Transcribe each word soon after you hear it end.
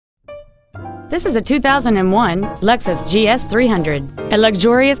This is a 2001 Lexus GS 300, a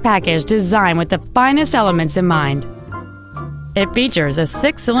luxurious package designed with the finest elements in mind. It features a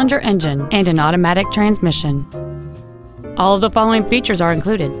 6-cylinder engine and an automatic transmission. All of the following features are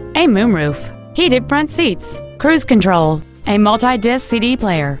included: a moonroof, heated front seats, cruise control, a multi-disc CD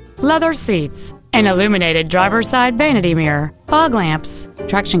player, leather seats, an illuminated driver's side vanity mirror, fog lamps,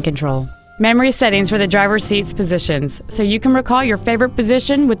 traction control, memory settings for the driver's seat's positions so you can recall your favorite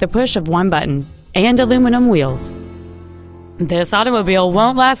position with the push of one button, and aluminum wheels. This automobile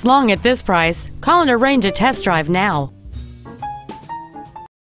won't last long at this price. Call and arrange a test drive now.